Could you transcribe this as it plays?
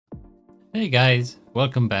Hey guys,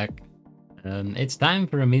 welcome back. It's time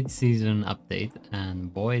for a mid-season update,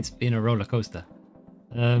 and boy, it's been a roller coaster.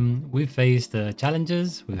 We've faced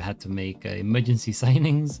challenges, we've had to make emergency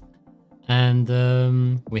signings,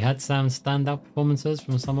 and we had some standout performances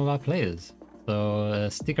from some of our players. So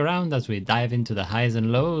stick around as we dive into the highs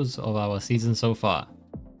and lows of our season so far.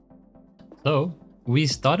 So we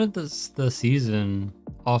started the season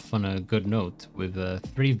off on a good note with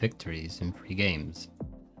 3 victories in 3 games.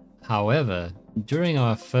 However, during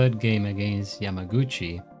our third game against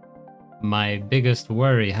Yamaguchi, my biggest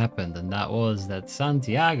worry happened, and that was that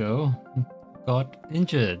Santiago got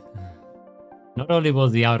injured. Not only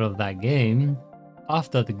was he out of that game,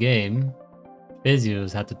 after the game,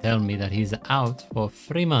 physios had to tell me that he's out for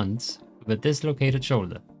 3 months with a dislocated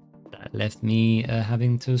shoulder. That left me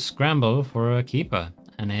having to scramble for a keeper,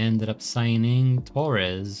 and I ended up signing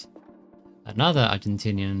Torres, another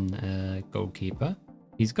Argentinian goalkeeper.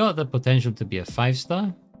 He's got the potential to be a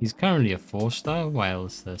 5-star. He's currently a 4-star,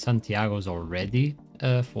 whilst Santiago's already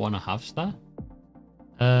a 4.5 star.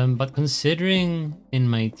 But considering in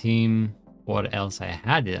my team what else I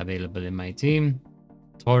had available in my team,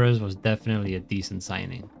 Torres was definitely a decent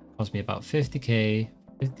signing. Cost me about 50k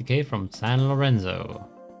from San Lorenzo.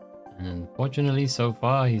 And unfortunately, so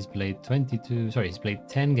far he's played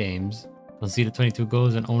 10 games, conceded 22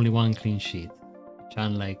 goals and only 1 clean sheet.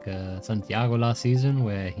 Unlike Santiago last season,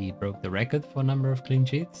 where he broke the record for number of clean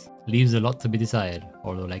sheets, leaves a lot to be desired.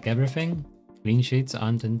 Although, like everything, clean sheets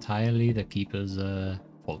aren't entirely the keeper's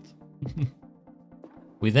fault.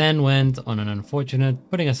 We then went on an unfortunate,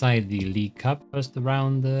 putting aside the League Cup first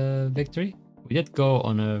round victory, we did go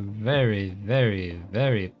on a very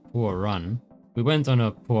poor run. We went on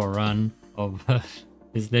a poor run of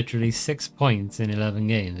it's literally 6 points in 11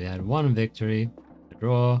 games. We had 1 victory, a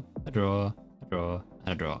draw, a draw,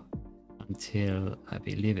 and a draw, until I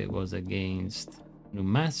believe it was against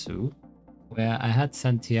Numazu, where I had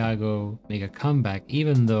Santiago make a comeback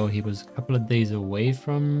even though he was a couple of days away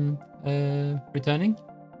from returning.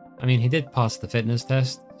 I mean, he did pass the fitness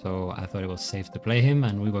test, so I thought it was safe to play him,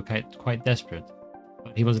 and we were quite desperate,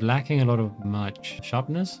 but he was lacking a lot of much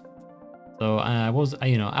sharpness, so I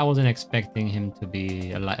wasn't expecting him to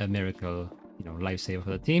be a miracle, lifesaver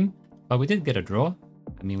for the team. But we did get a draw.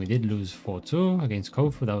 I mean, we did lose 4-2 against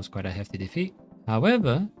Kofu. That was quite a hefty defeat.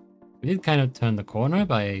 However, we did kind of turn the corner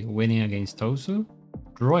by winning against Tosu,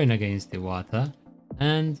 drawing against Iwata,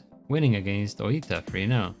 and winning against Oita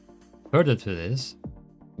 3-0. Further to this,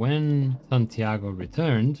 when Santiago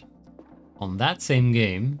returned, on that same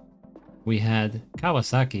game, we had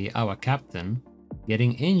Kawasaki, our captain,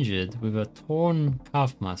 getting injured with a torn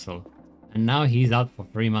calf muscle, and now he's out for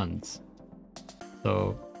 3 months.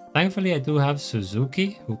 So thankfully, I do have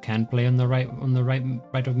Suzuki, who can play on the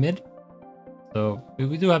right of mid. So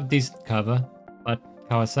we do have decent cover, but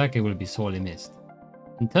Kawasaki will be sorely missed.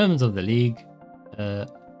 In terms of the league,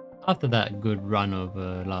 after that good run of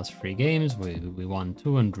last 3 games, we won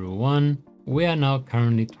 2 and drew 1. We are now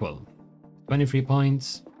currently 12, 23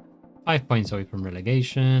 points, 5 points away from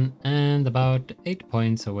relegation, and about 8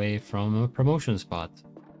 points away from a promotion spot.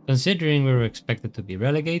 Considering we were expected to be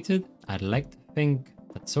relegated, I'd like to think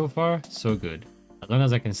that so far, so good. As long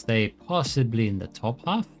as I can stay possibly in the top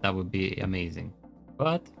half, that would be amazing.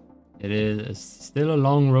 But it is still a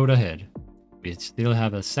long road ahead. We still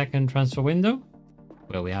have a second transfer window,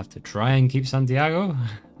 where we have to try and keep Santiago,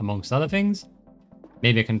 amongst other things.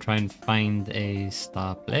 Maybe I can try and find a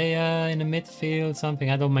star player in the midfield, something.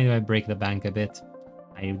 I don't mind if I break the bank a bit.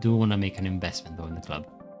 I do want to make an investment though in the club.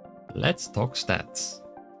 Let's talk stats.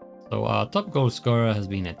 So our top goal scorer has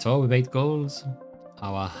been Eto'o with 8 goals.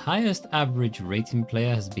 Our highest average rating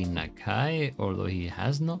player has been Nakai, although he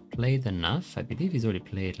has not played enough. I believe he's already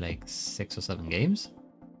played like 6 or 7 games.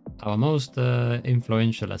 Our most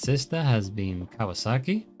influential assister has been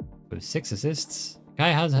Kawasaki with 6 assists.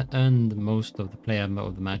 Nakai has earned most of the player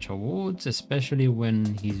of the match awards, especially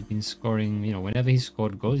when he's been scoring, whenever he's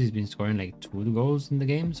scored goals, he's been scoring like 2 goals in the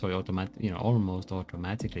game, so he almost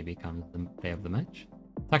automatically becomes the player of the match.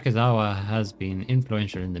 Takezawa has been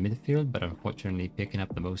influential in the midfield, but unfortunately picking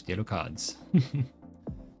up the most yellow cards.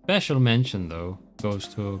 Special mention though goes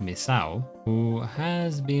to Misao, who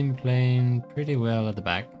has been playing pretty well at the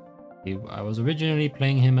back. I was originally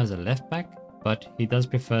playing him as a left back, but he does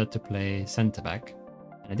prefer to play centre back.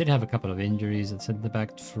 And I did have a couple of injuries at centre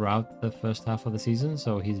back throughout the first half of the season,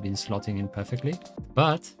 so he's been slotting in perfectly.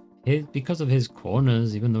 But because of his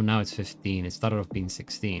corners, even though now it's 15, it started off being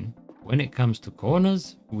 16. When it comes to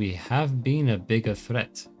corners, we have been a bigger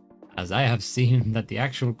threat, as I have seen that the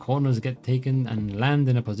actual corners get taken and land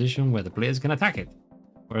in a position where the players can attack it.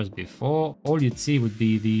 Whereas before, all you'd see would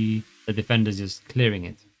be the the defenders just clearing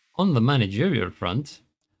it. On the managerial front,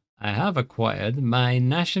 I have acquired my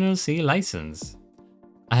National C license.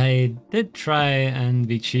 I did try and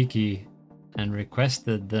be cheeky and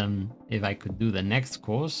requested them if I could do the next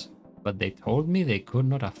course, but they told me they could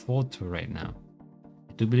not afford to right now.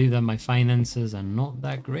 I do believe that my finances are not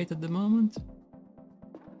that great at the moment.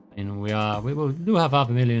 And we do have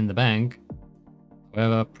 $500,000 in the bank.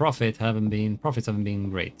 However, profits haven't been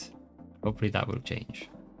great. Hopefully that will change.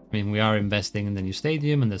 I mean, we are investing in the new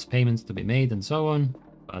stadium and there's payments to be made and so on.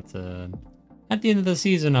 But at the end of the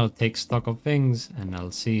season, I'll take stock of things and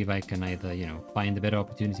I'll see if I can either, find a better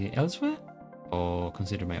opportunity elsewhere or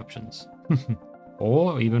consider my options.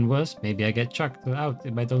 Or even worse, maybe I get chucked out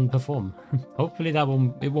if I don't perform. Hopefully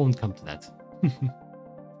it won't come to that.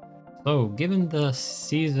 So, given the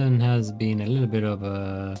season has been a little bit of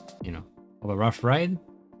a, of a rough ride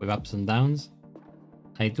with ups and downs,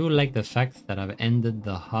 I do like the fact that I've ended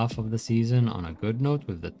the half of the season on a good note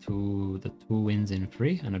with the two wins in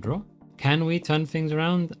 3 and a draw. Can we turn things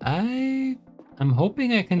around? I'm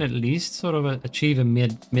hoping I can at least sort of achieve a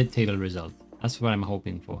mid-table result. That's what I'm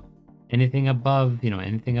hoping for. Anything above,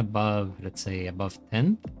 let's say above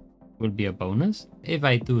 10th will be a bonus. If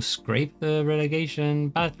I do scrape the relegation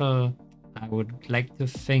battle, I would like to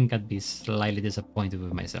think I'd be slightly disappointed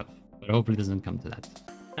with myself, but hopefully it doesn't come to that.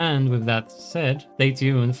 And with that said, stay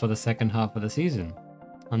tuned for the second half of the season.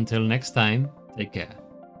 Until next time, take care.